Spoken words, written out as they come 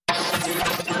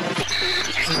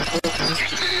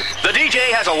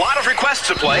DJ has a lot of requests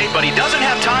to play, but he doesn't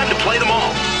have time to play them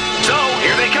all. So,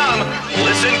 here they come.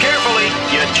 Listen carefully.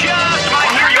 You just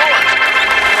might hear yours.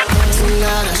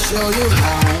 Tonight I'll show you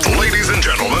how. Ladies and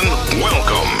gentlemen,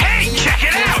 welcome. Hey, check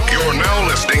it out. You're now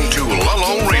listening to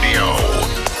Lulleaux Radieaux.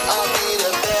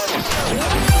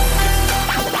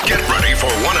 Get ready for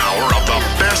 1 hour of the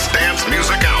best dance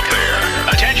music out there.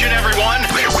 Attention, everyone.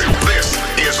 This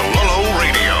is Lulleaux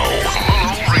Radieaux.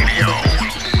 Lulleaux Radieaux.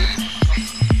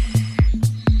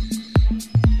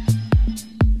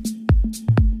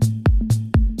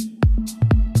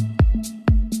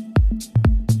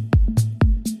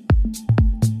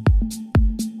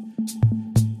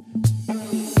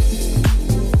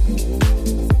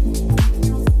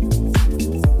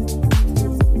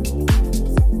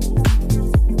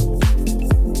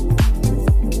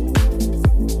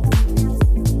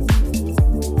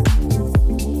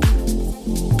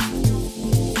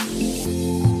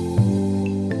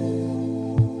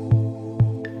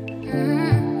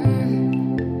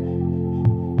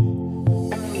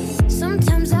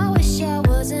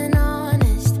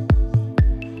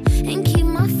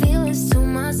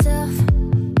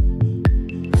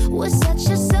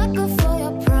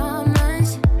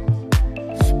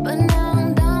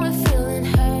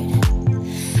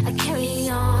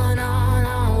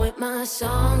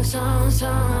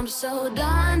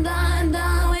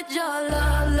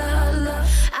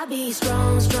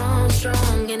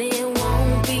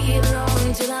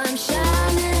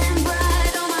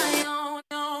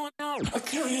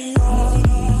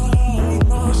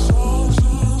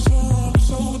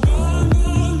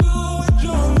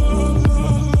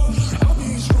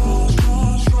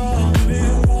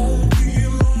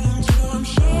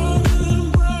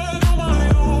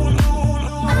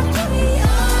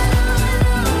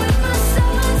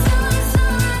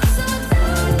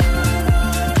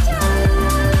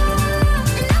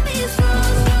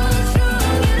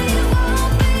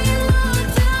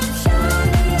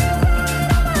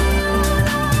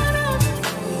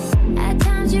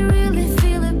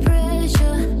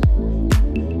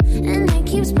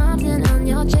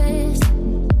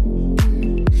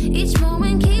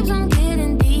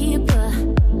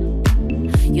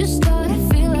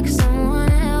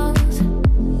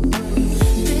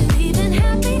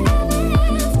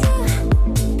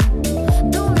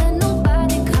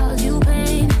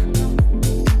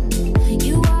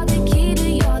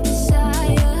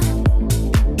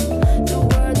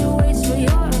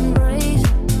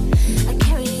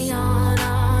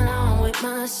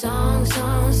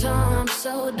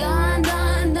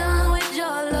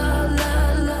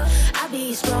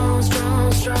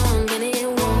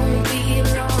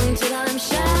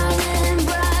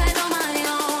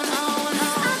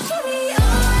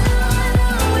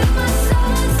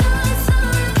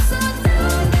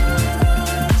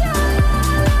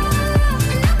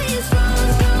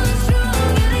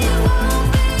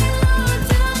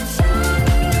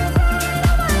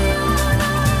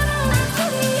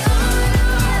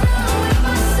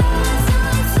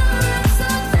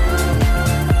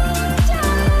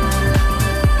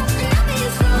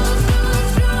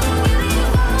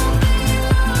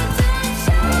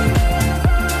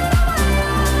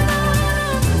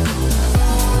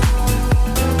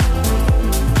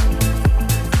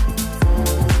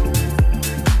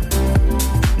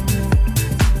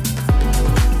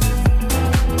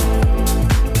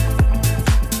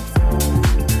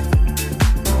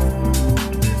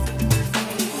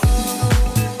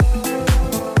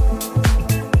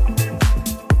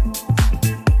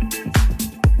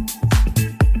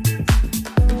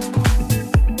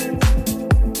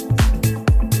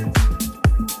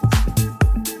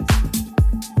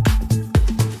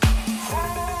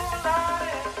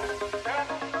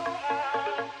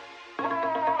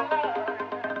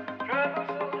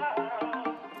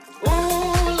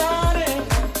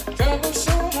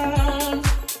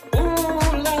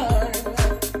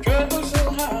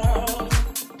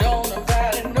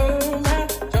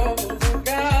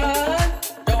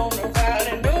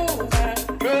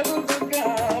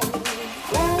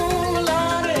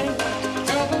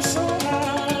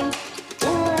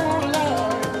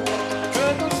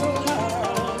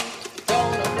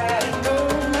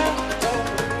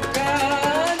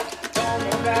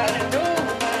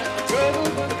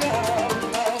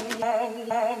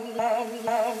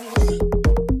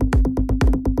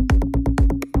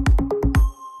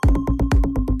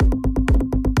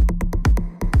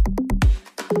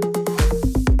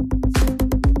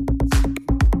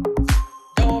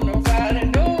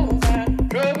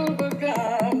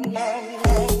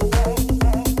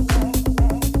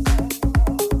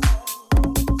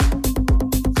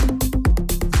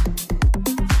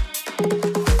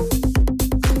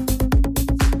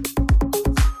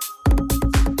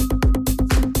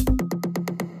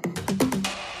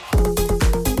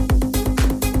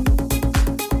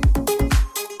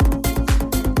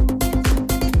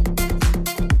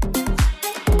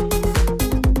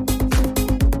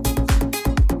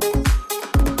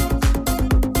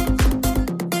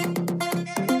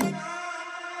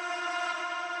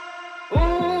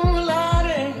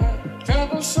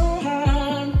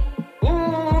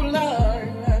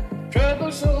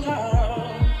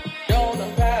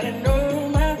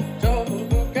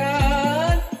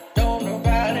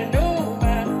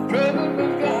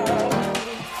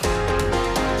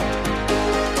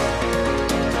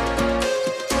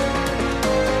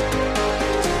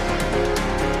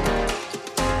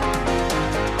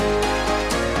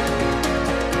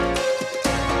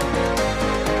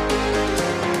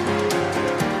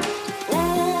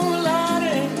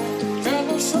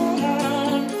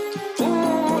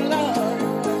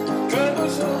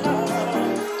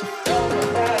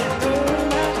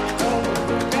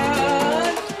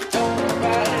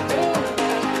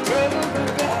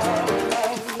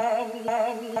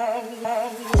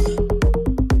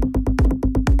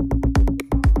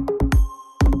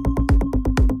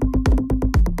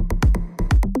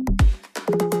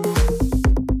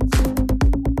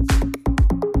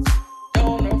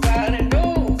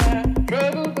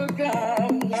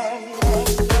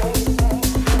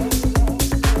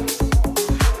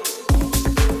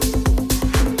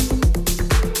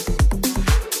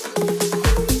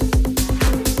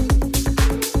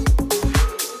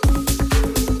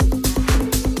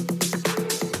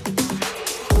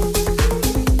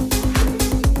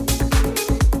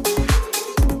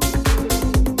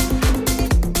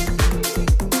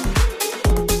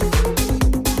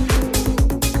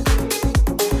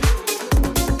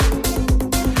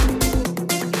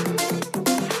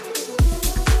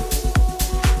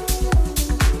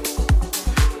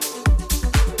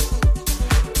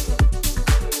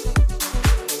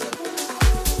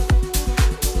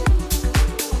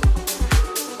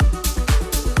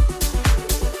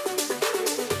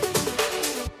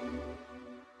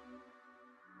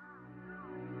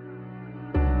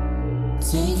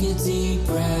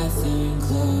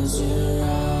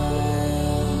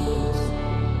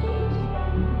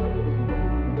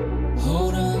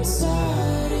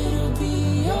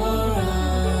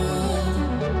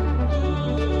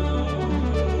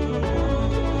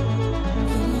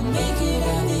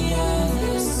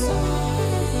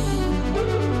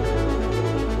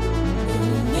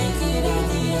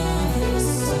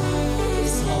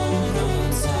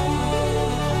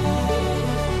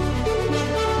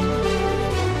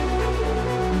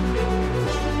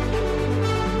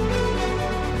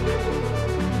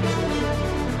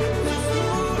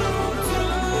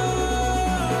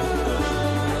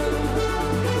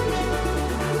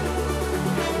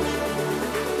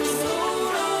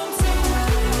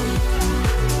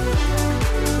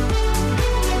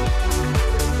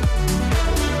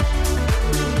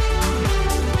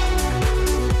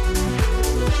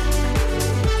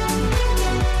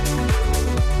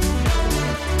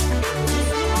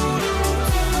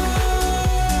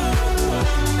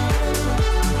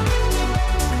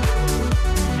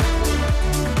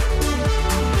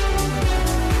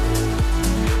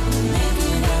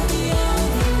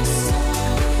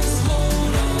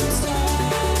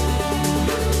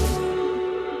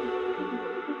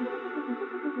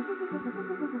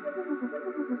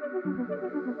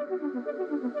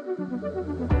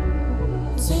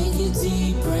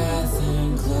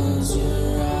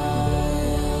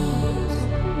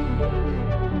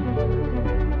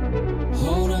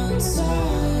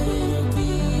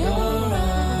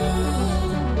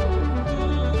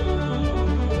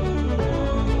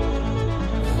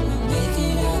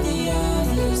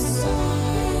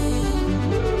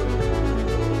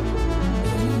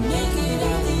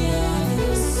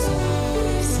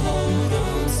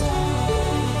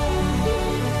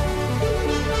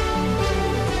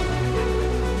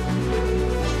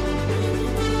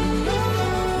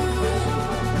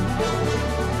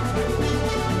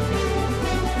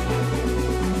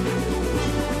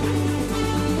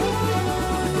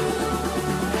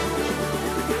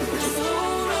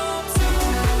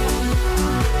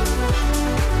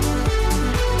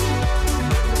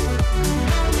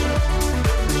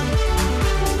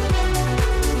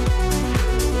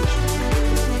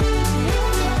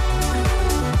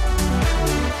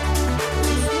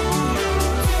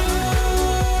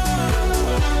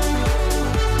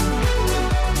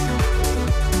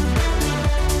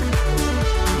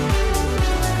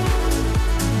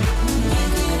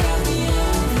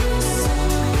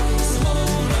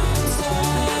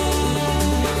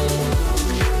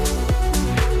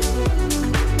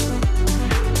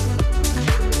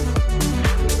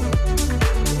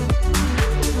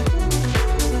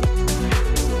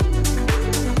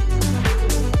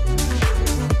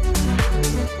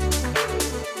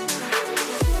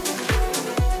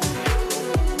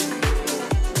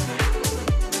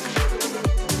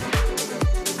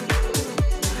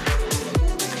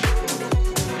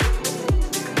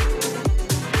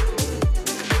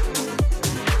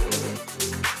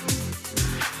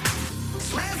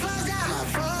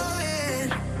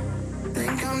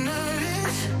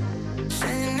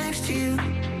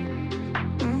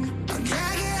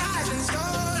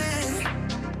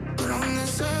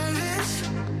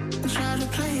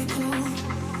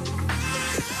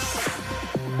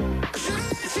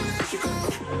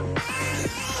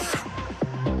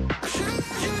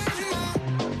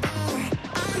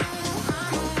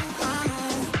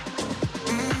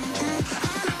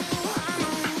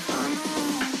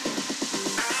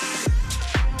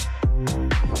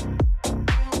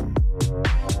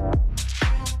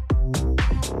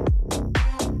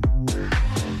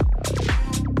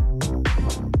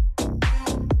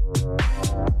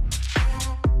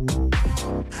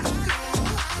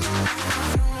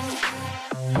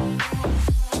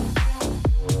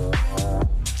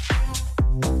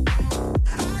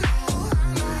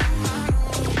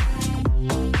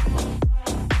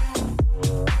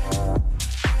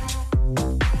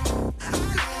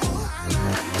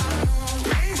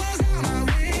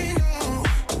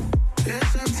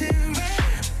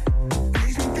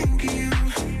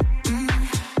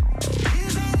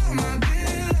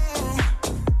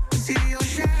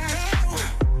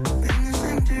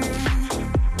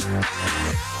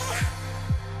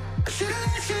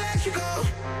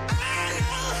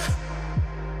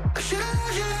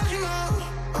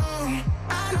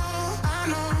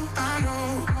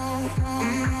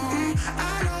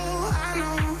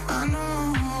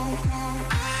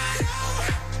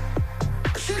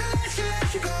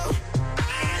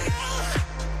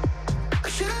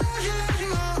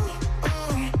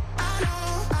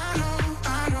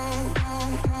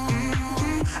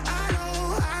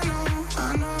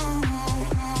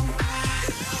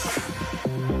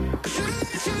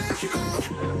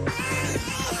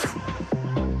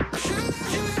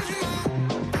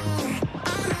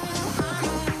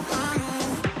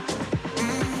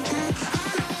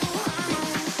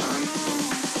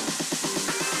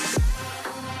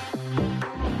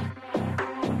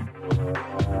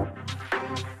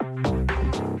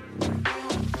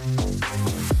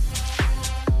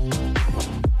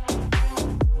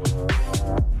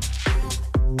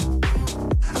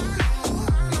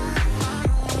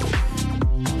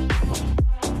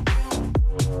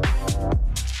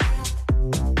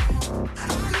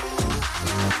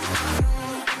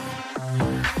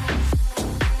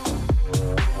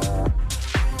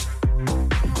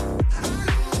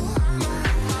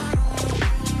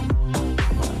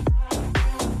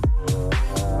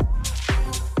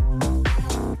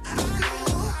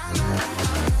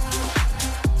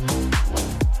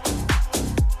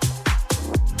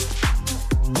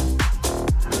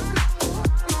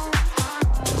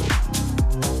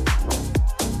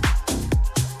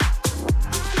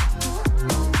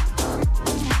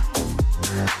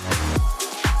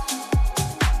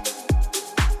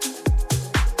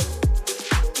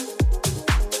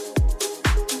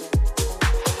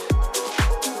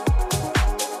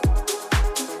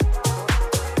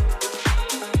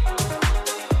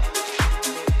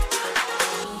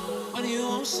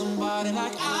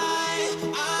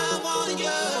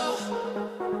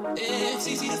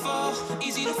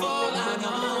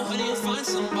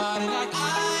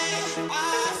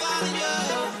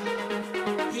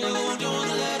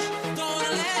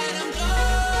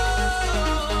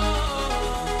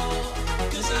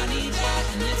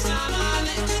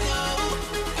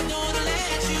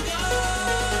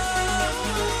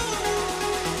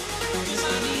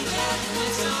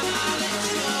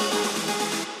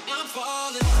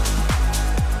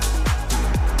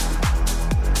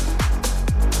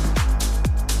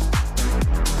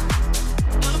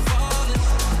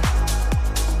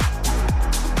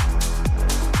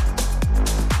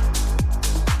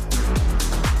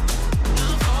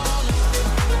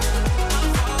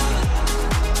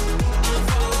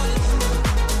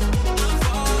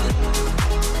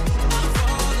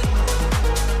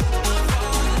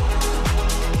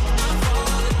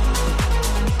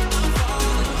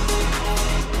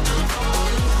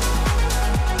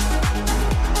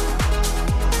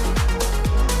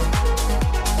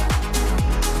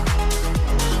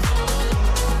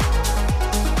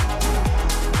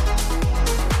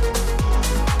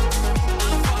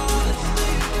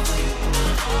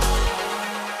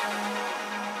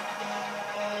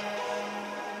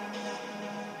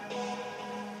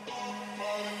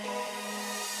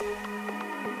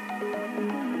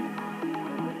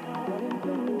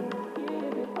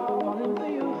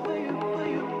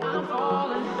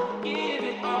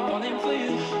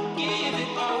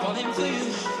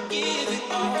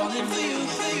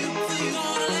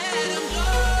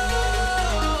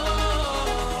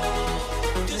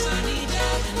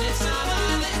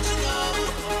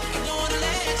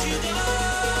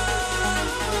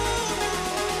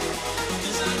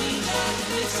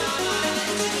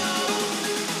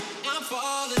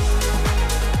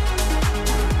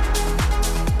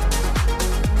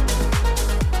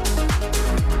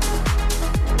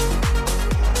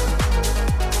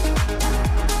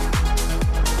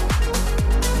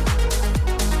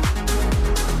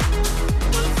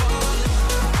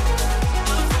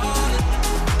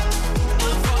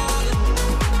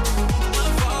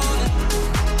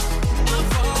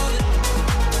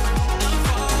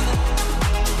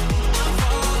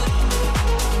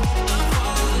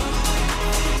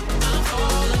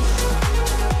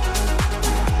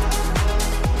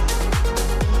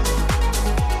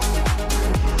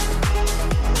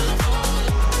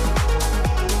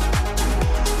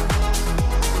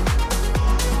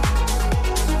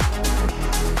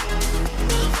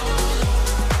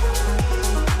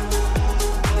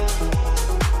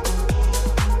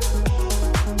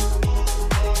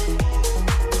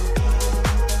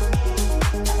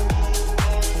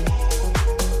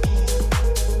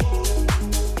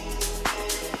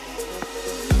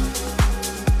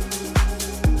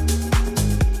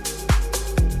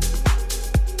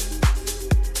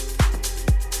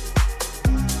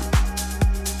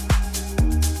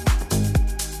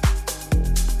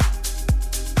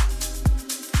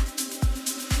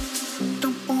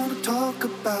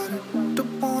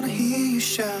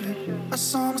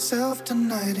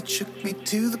 Tonight it shook me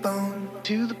to the bone,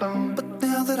 to the bone. But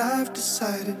now that I've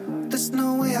decided, there's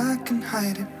no way I can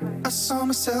hide it. I saw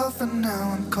myself and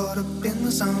now I'm caught up in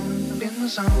the zone, in the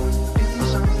zone, in the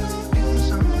zone, in the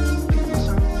zone, in the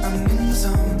zone. I'm in the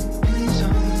zone, in the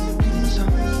zone, in the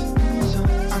zone, in the zone.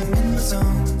 I'm in the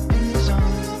zone, in the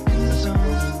zone, in the zone,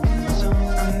 in the zone.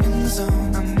 I'm in the zone,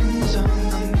 I'm in the zone, I'm in the zone,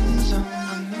 I'm in the zone,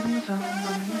 I'm in the zone.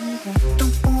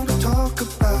 Don't wanna talk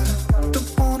about it,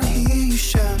 don't wanna hear you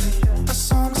shout it. I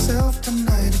saw myself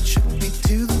tonight, it shook me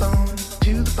to the bone,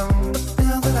 to the bone. But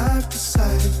now that I've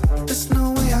decided, there's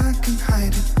no way I can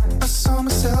hide it. I saw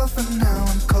myself and now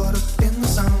I'm caught up in the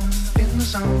zone, in the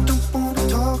zone. Don't wanna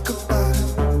talk about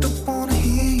it, don't wanna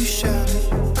hear you shout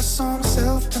it. I saw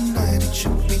myself tonight, it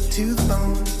shook me to the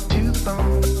bone, to the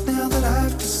bone. But now that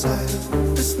I've decided,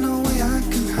 there's no way I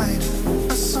can hide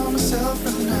it. I saw myself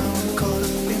and now I'm caught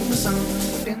up in the zone,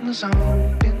 in the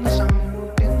zone, in the zone,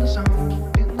 in the zone. I'm in the zone, in the zone, in the zone,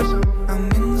 in the zone. I'm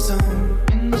in the zone,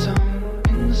 in the zone,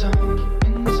 in the zone,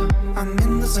 in the zone. I'm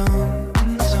in the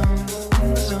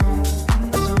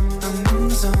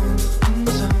zone, in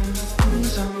the zone, in the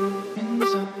zone, in the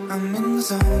zone. I'm in the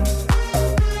zone.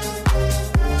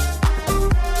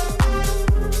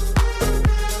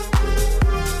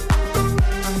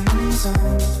 I'm in the zone.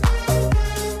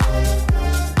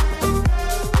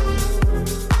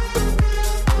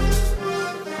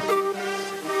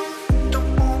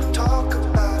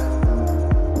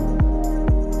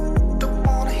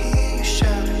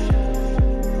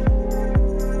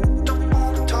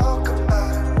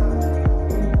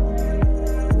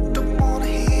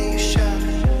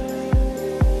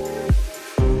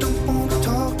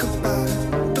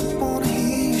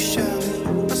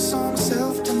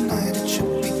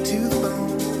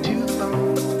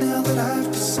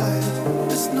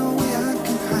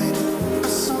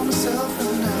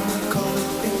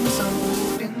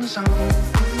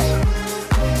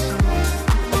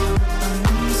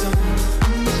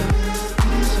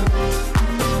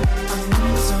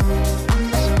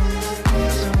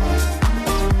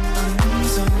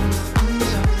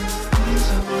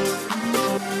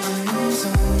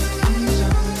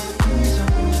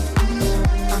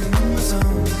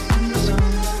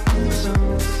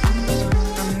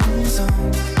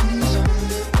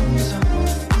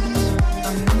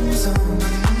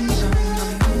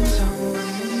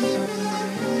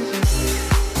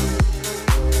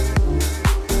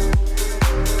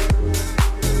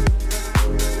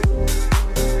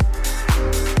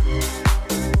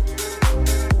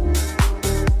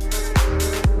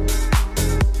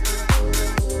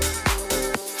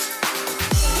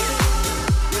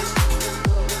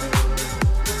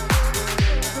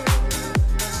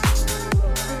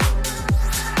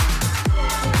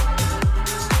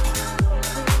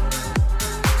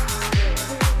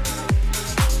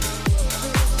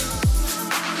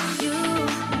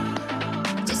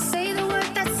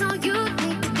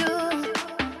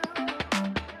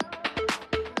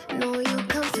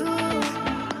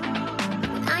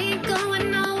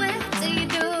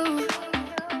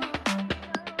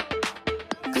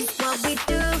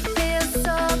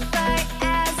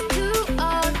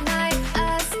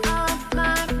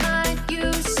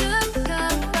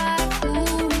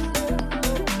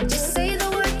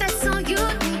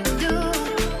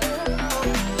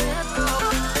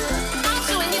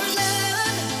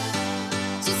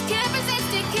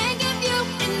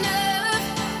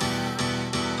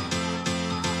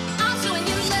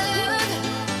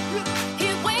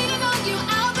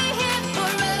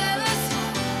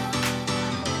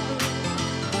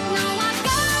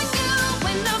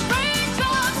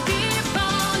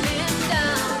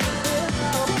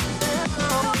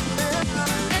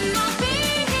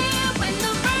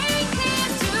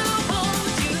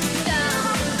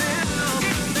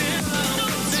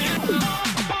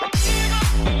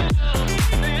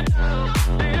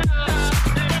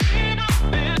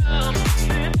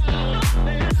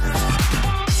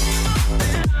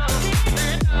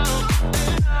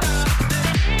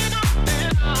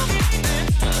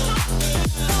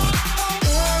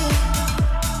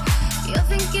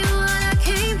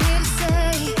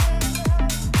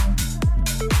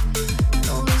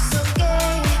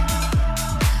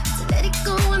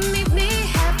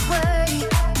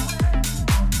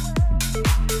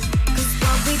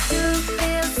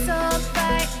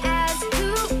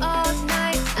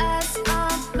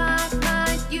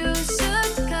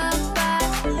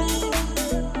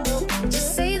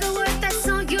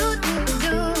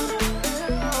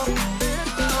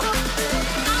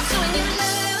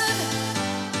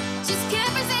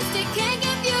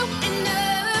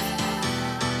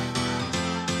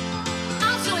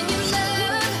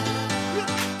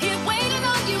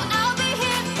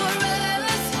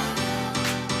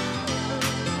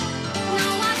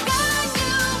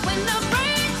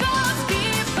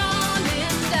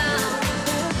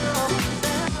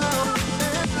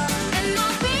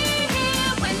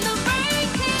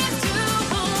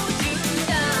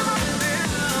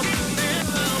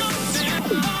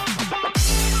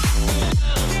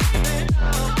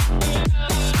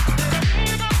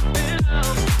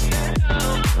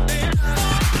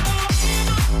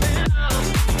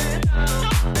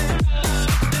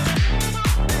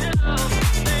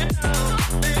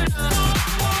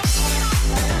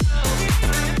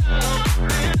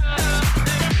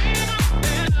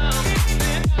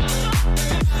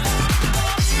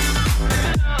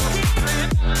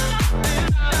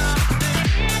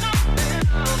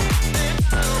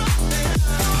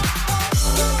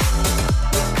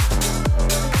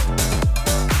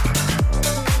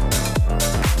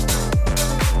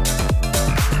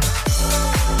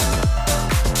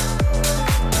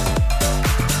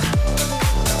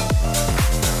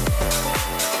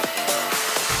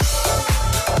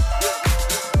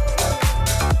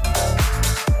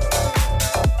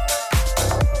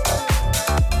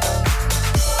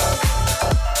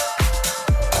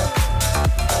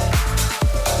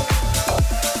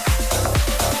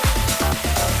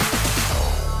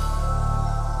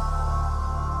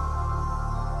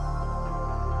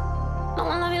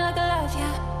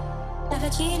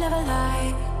 he never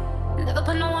lied. Never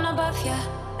put no one above you.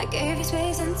 I gave you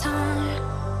space and time.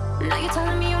 Now you're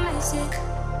telling me you miss it,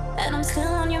 and I'm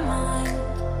still on your mind.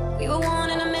 We were one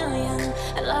in a million,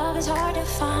 and love is hard to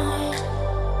find.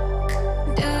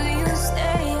 Do you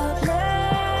stay or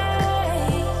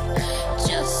play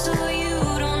just so you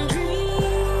don't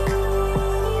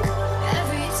dream?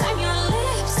 Every time your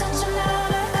lips touch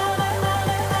another,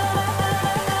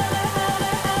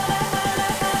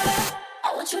 I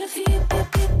want you to feel.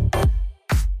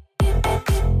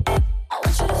 I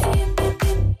want you to feel.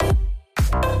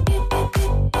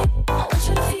 I want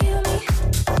you to feel me.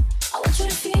 I want you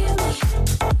to feel me.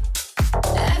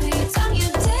 Every time you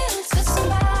dance with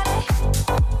somebody.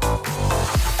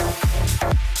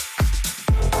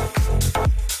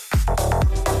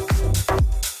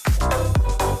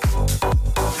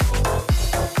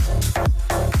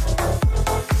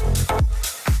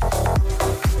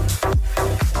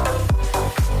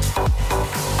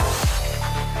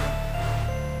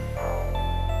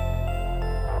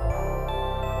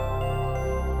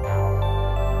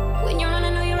 When you're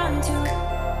running, who you run to?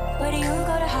 Where do you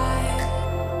go to hide?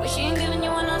 But she ain't giving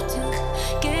you enough to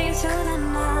get you through the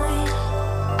night.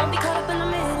 Don't be caught up in the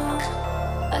middle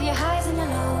of your highs and your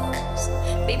lows.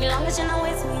 Baby, long as you're not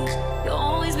with me, you'll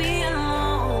always be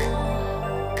alone.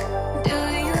 Do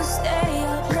you stay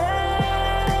or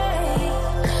play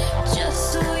just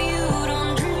so you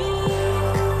don't dream?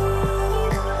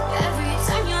 Every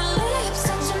time your lips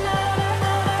touch another,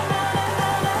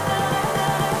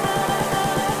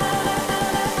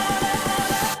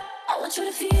 I want you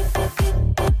to feel.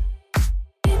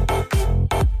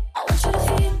 I want you to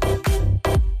feel.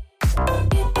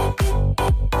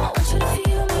 I want you to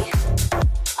feel me.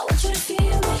 I want you to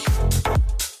feel me.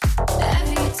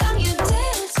 Every time you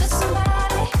dance with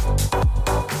somebody.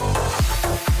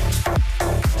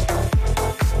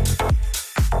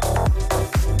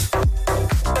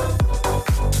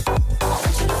 I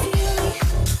want you to feel me.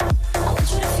 I want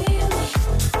you to feel me.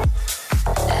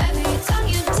 Every time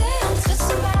you dance with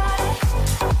somebody.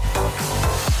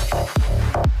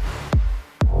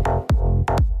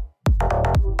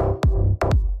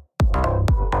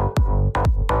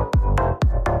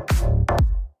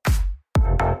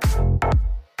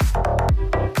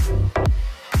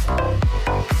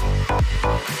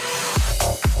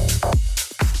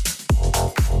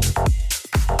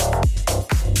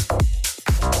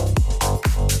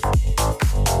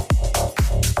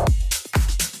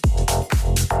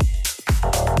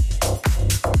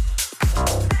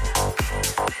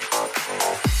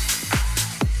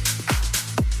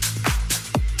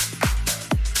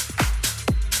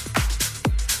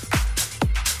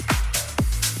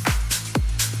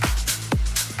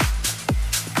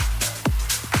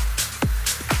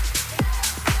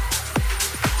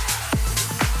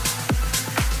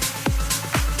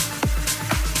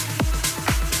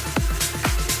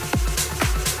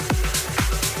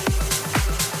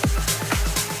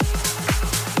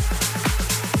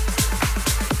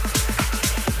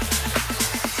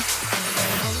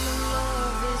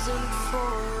 Love isn't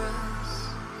for us.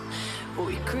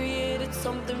 We created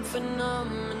something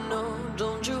phenomenal.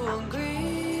 Don't you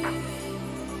agree?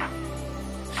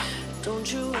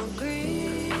 Don't you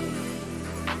agree?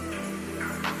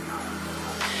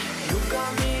 You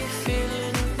got me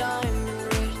feeling diamond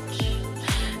rich.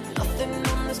 Nothing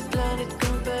on this planet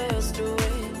compares to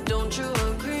it. Don't you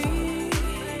agree?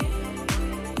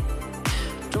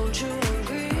 Don't you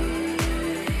agree?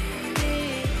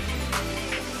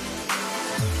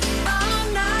 All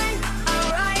night, I'm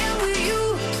riding with you.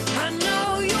 I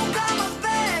know you got my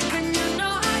back, and you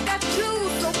know I got you.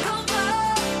 So come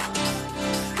on,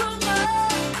 come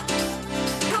on.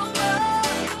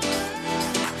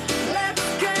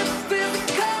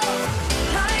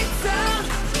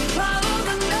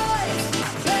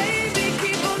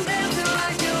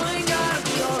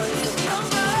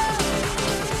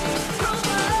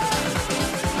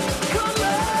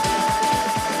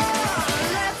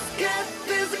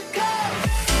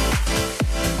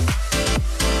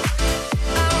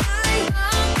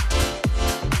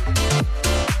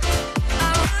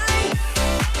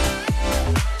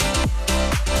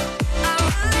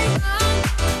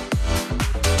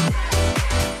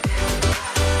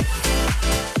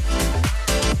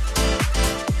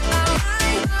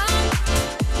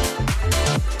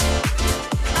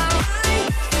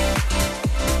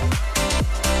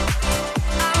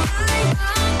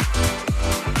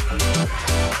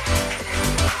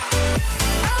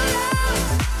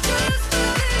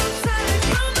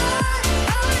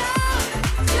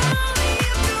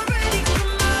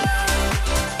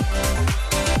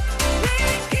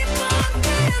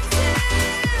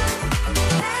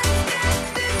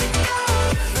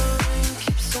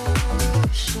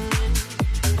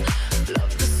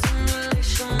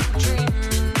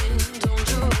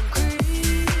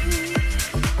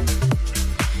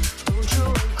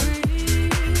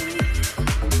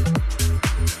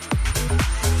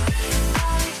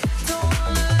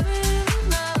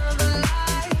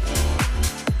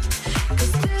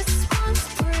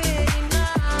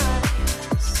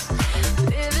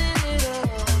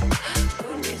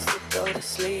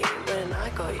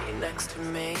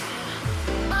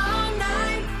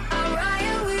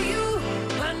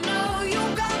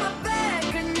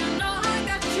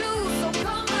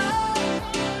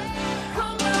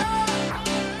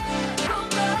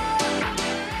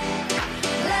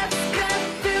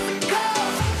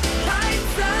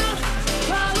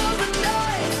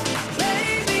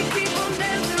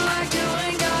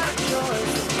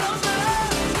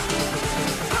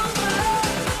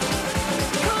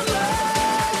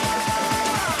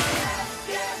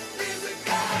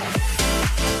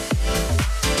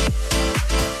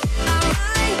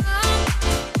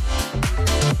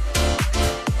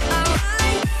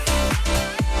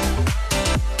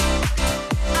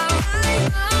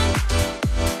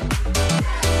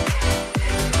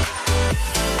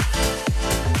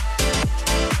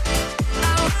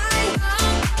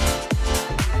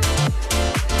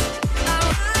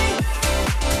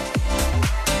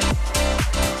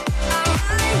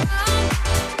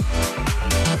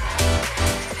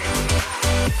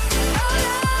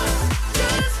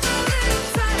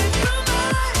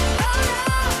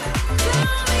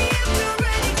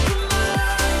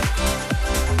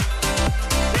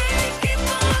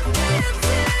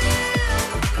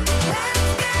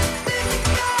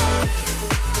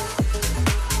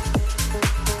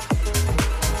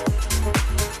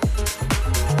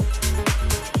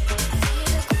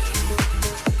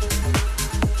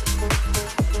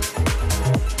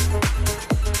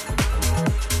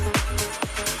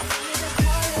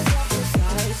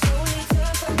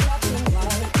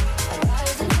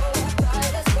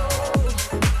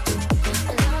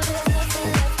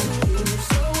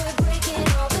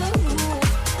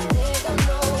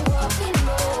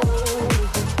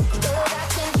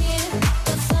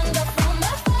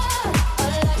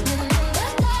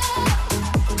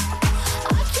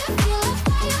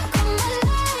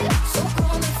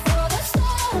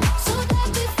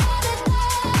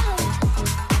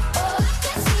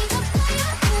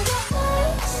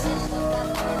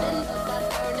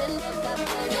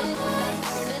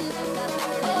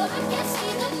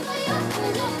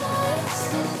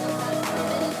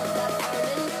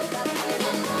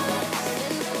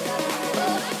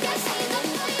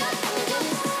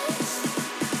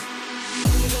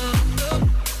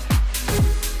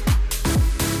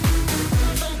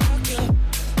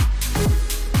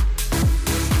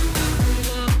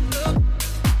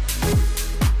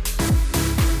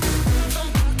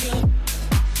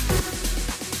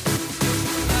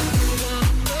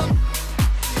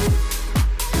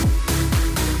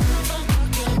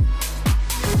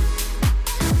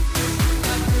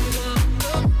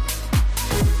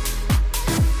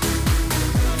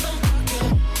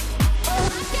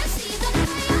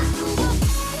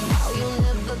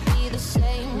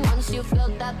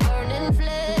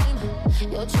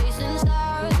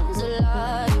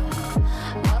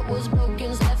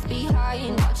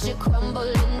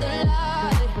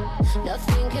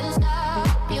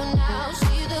 stop you now.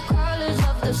 See the colors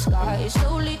of the sky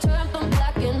slowly turn from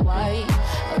black and white.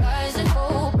 Rising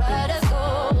hope, bright as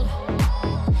gold.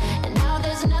 And now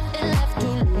there's nothing left to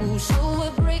lose, so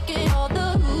we're breaking all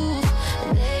the rules.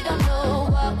 And they don't know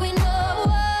what we know,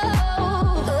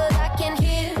 but I can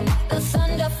hear the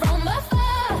thunder from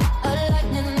afar, a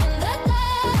lightning in the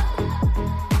dark.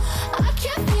 I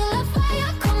can feel the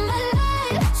fire come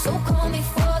alive, so calm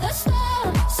before the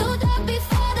storm, so dark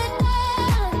before the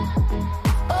dawn.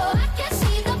 Oh, I can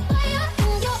see the fire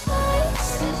in your eyes.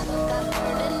 Oh,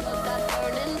 I can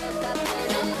see the fire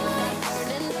in your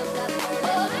eyes.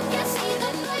 Oh, I can see the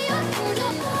fire in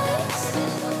your eyes.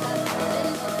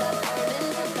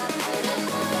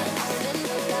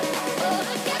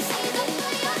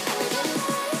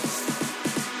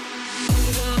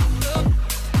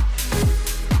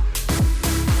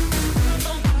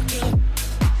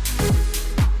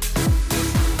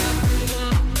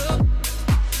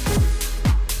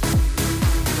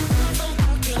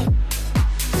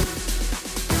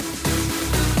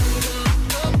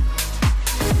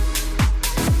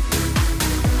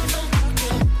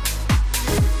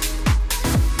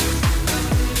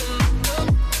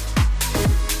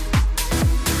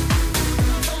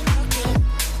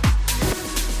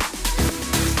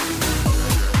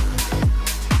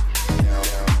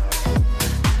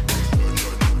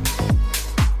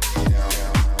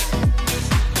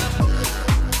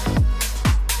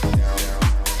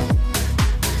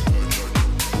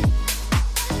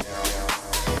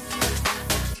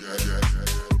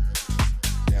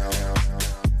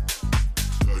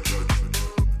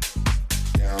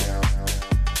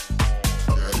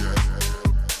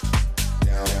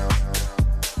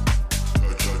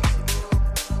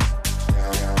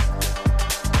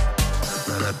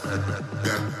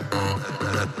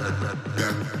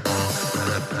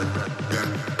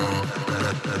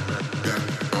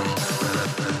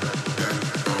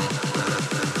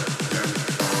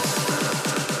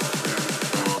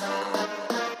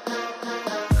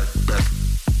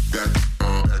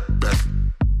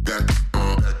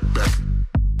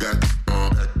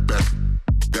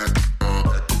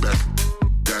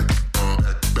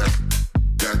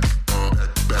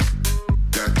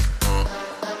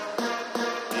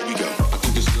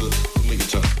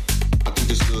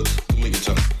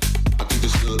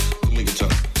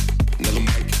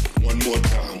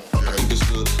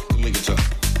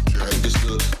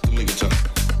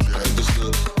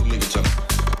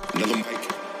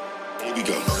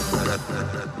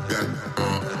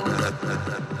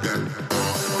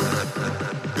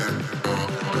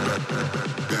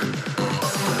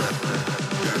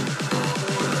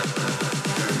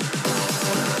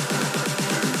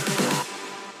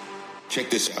 Check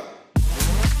this out.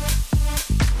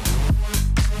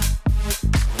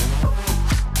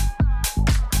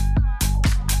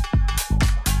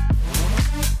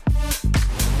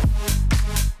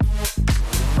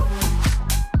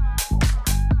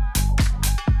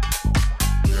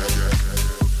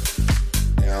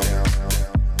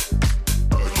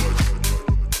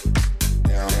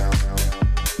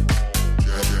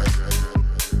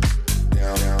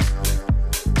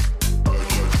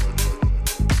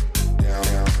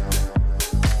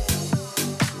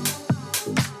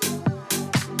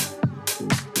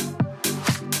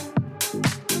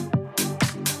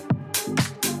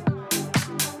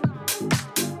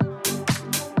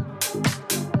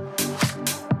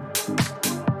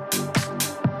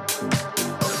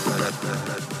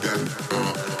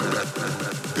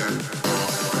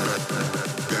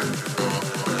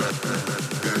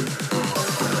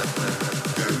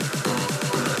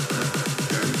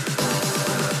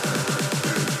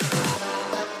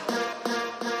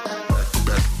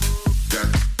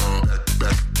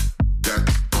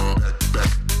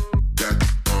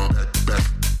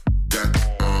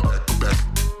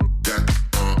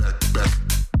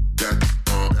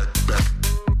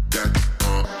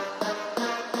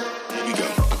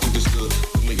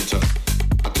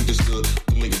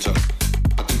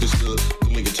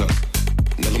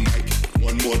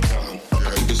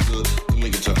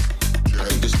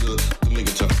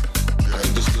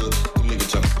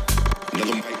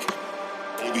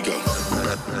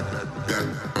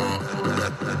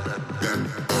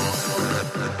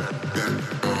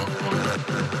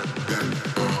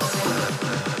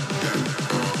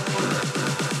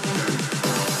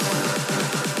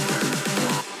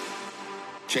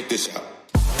 Check this out.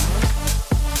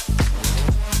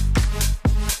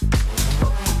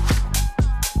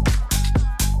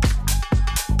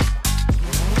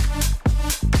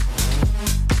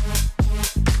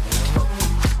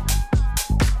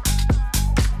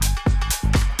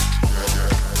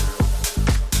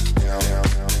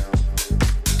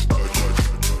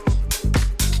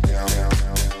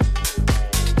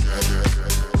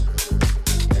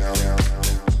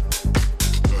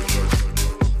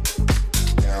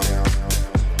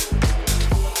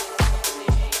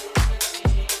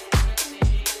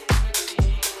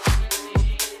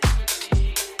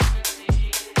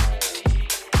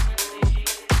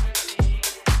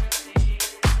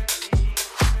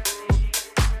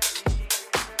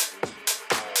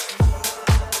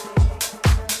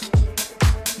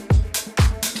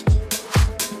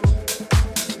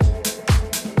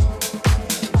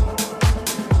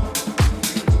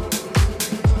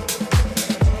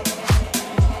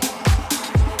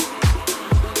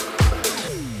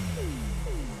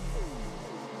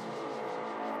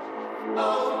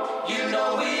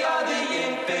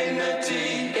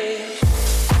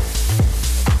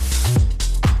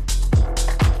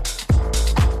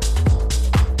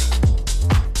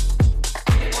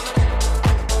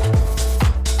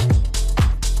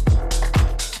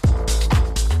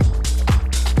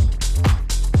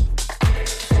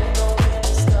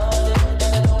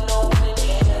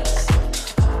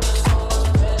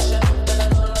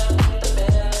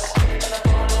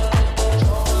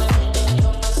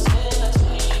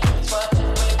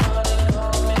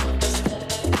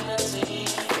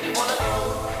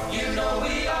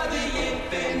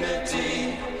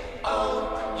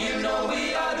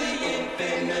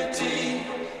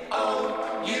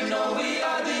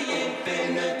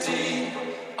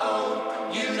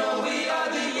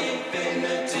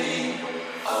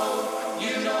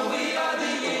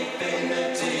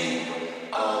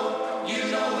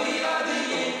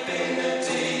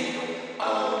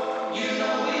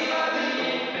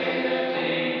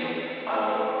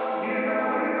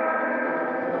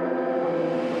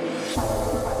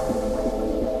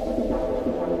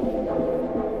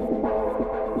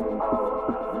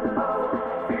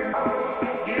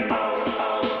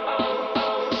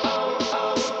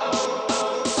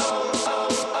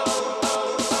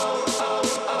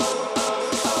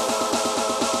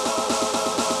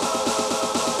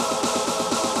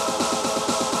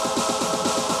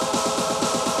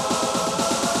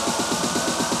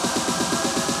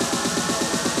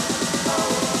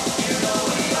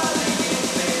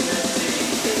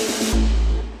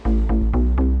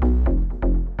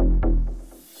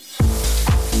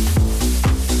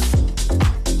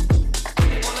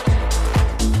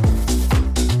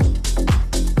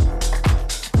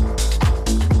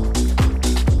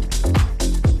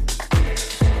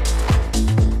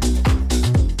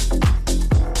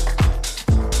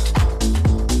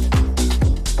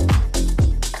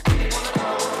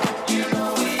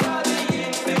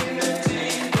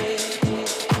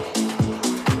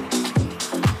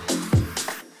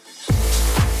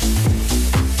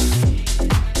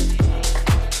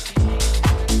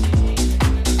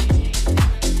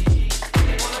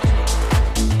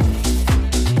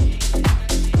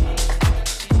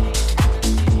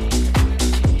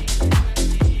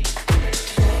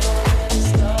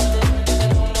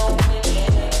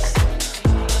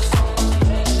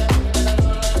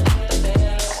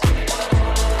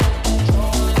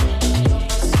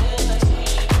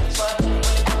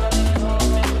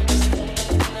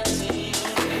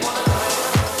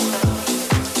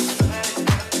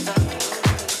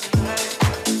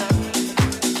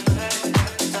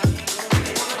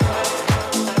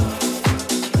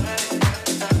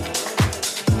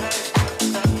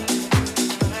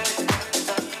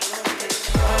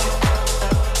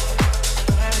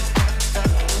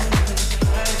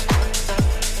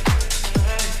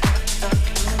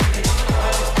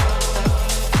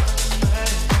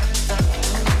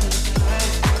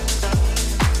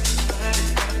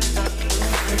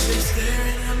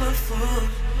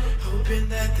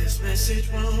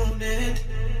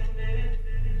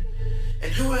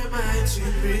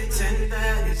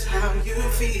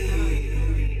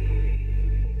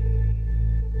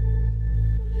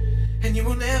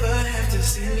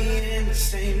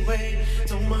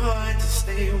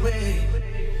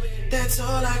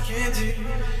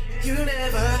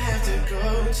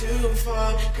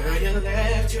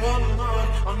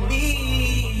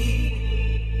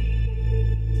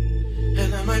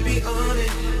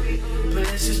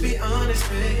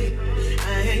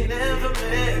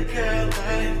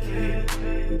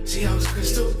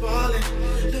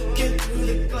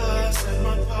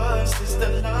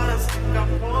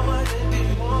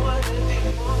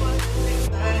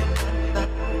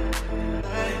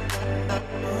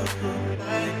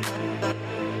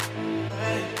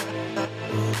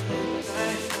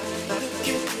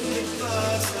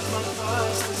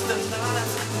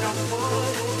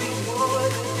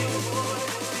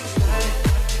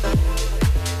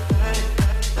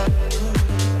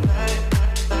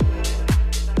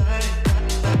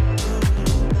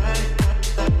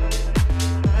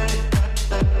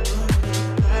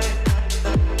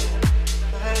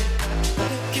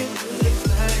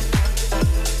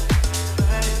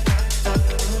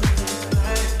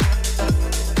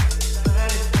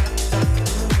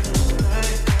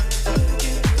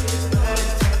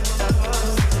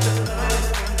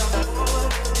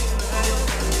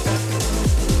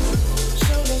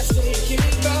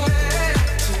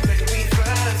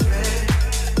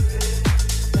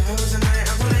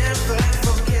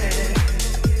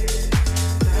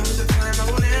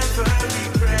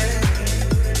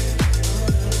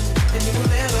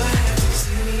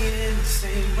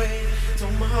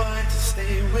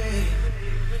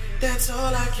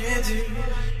 can do.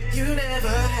 You never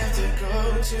have to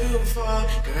go too far.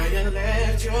 Girl, you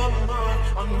left your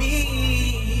mark on me.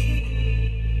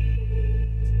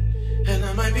 And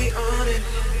I might be on it,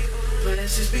 but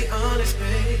let's just be honest,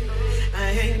 babe.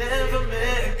 I ain't never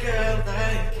met a girl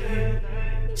like you.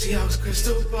 See, I was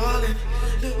crystal balling,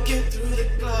 looking through the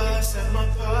glass at my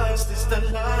past. It's the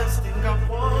last thing I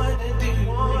wanna do.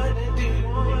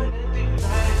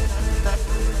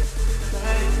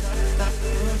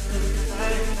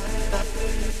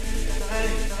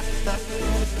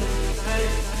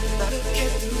 Looking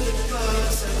through the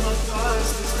glass at my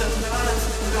past. It's the last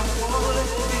thing I wanna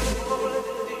do.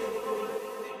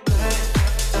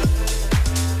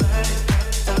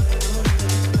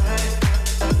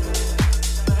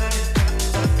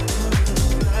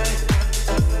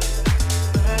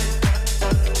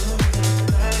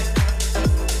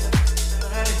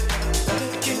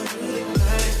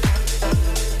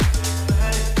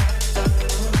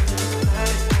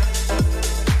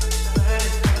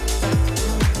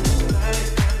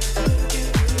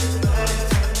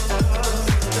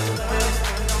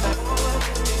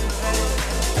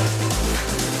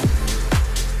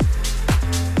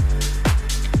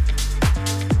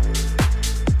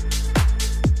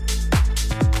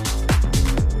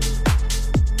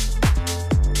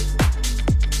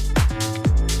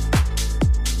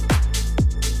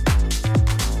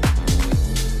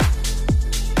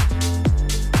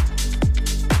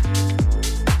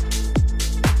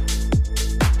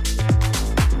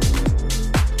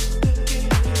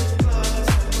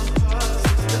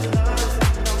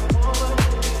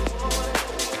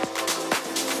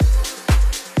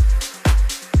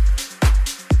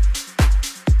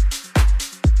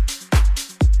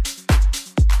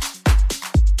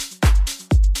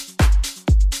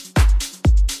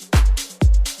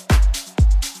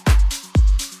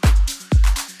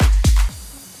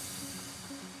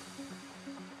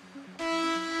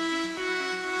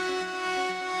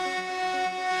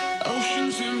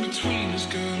 Oceans in between us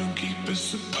couldn't keep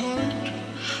us apart.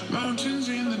 Mountains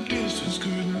in the distance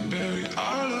couldn't bury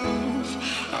our love.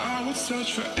 I would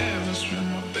search forever,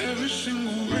 swim up every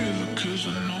single river, 'cause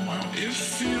I know how it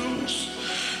feels,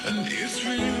 and it's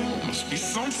real. Must be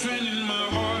something in my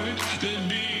heart that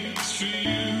beats for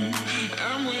you.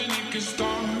 And when it gets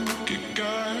dark, it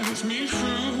guides me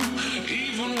through.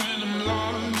 Even when I'm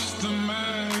lost, the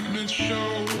magnets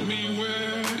show me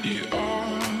where you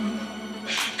are.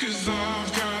 'Cause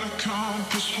I've got a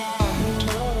compass heart.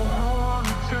 No matter how long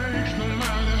it takes, no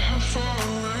matter how far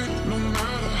away. No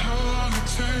matter how long it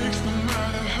takes, no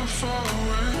matter how far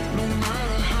away. No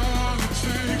matter how long it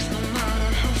takes, no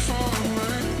matter how far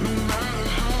away. No matter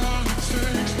how long it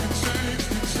takes, it takes,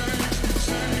 it takes, it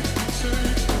takes, it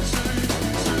takes.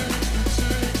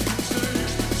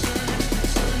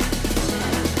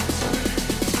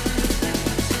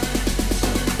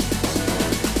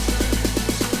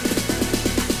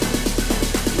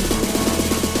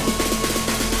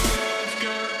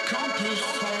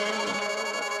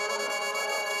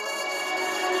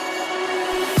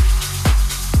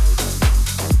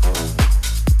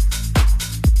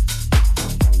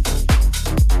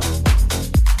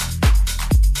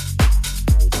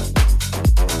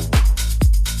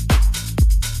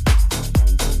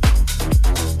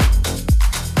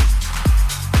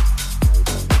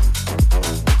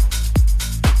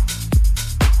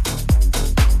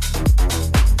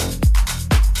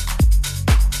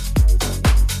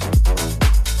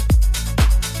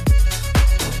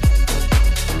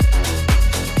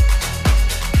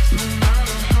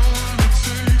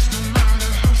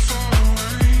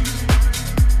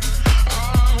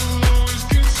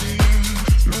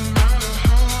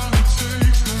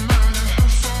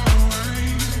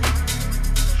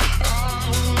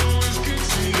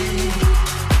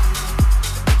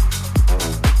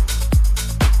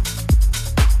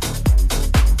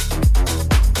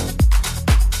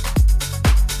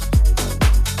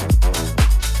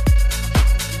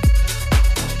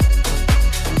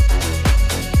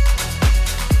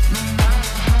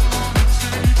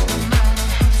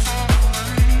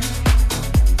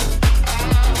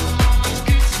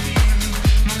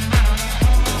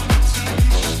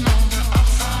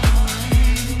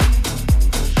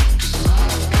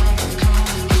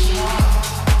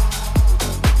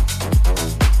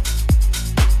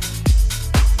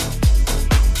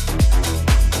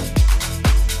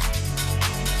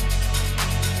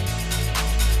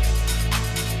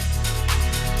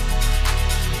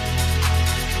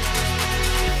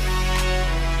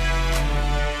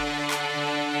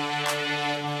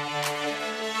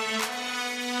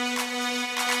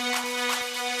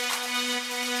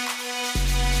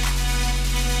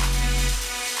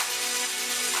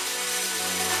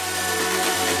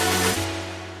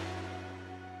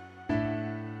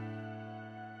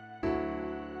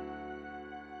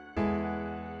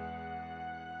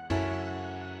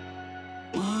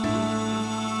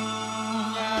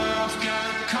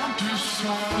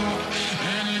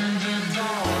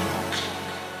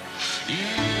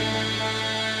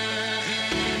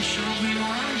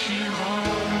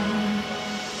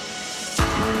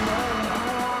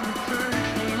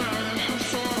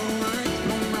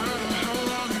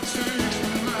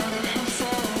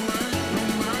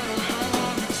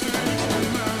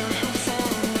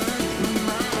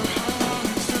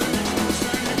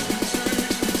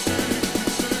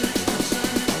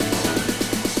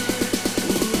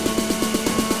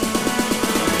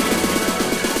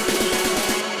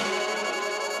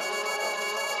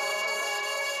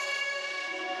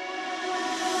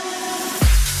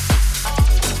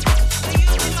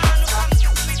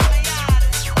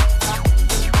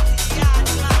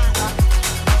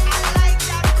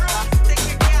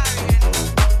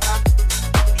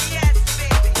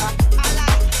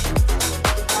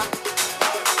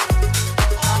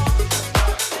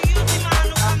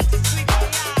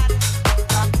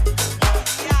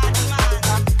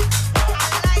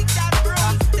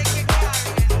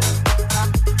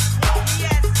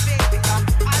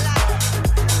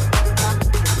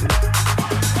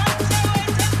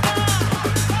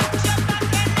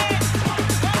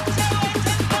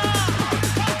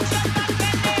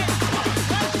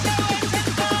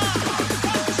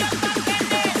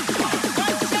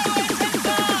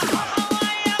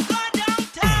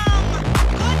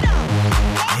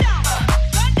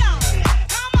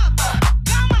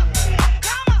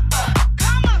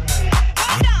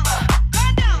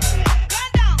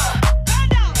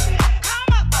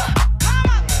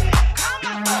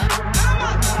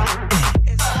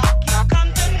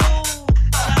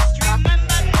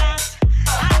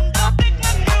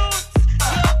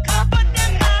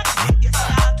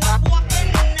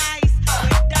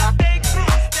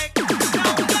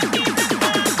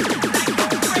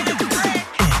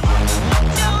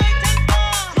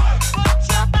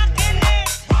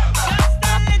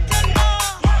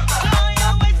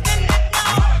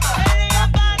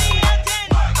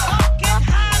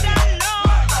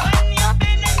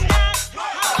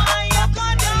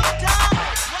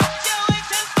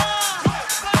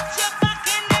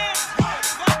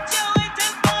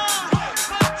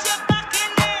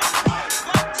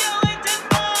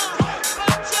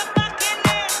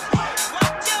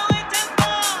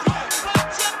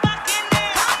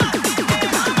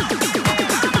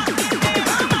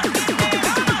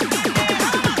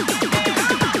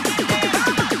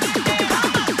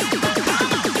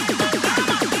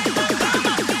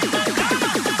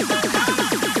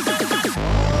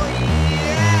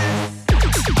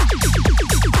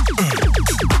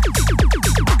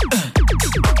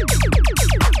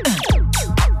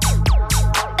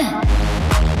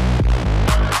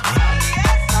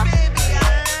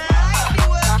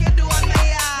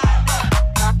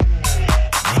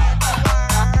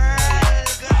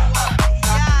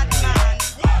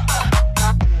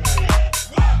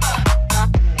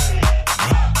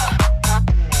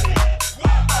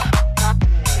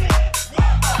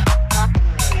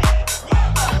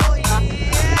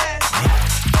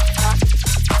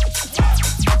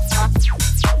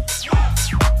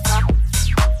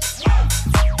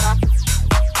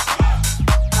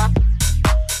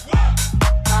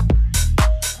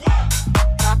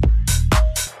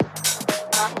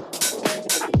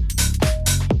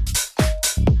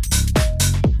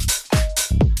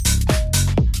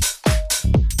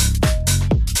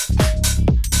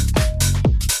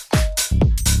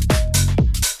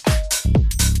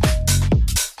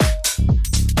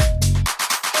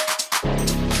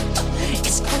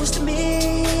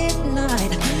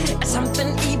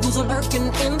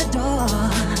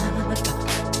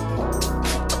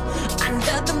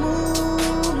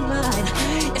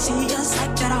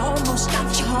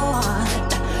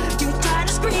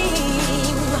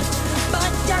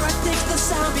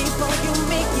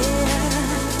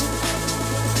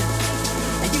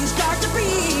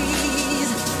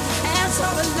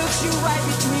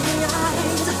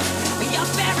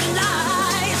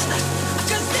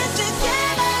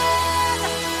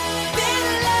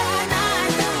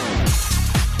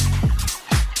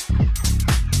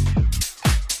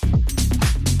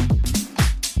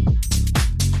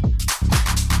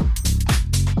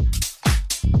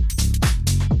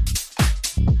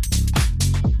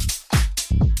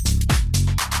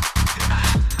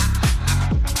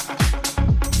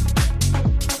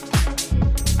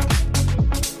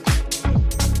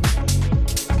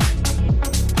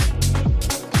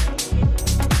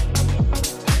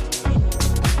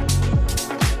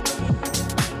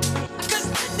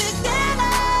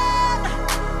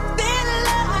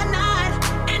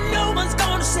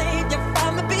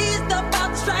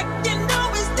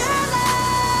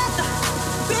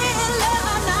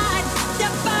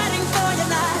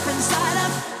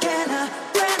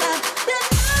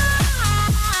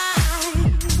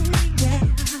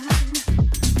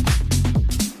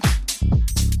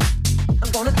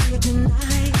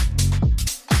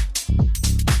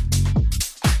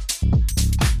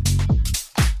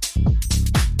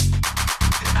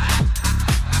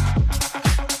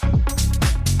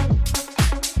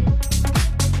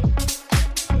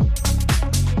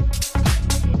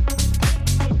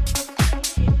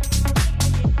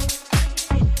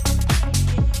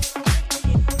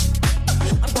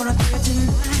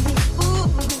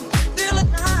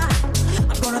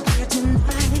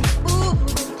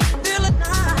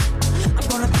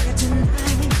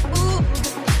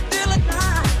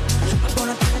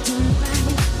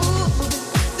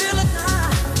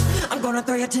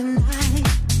 tonight.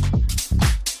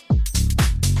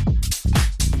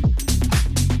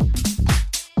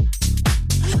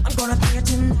 I'm gonna be here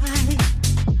tonight.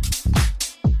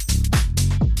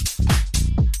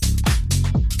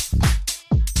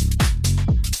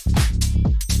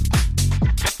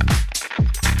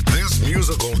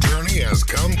 Musical journey has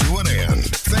come to an end.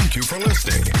 Thank you for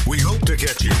listening. We hope to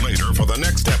catch you later for the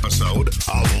next episode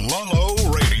of Lulleaux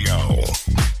Radieaux.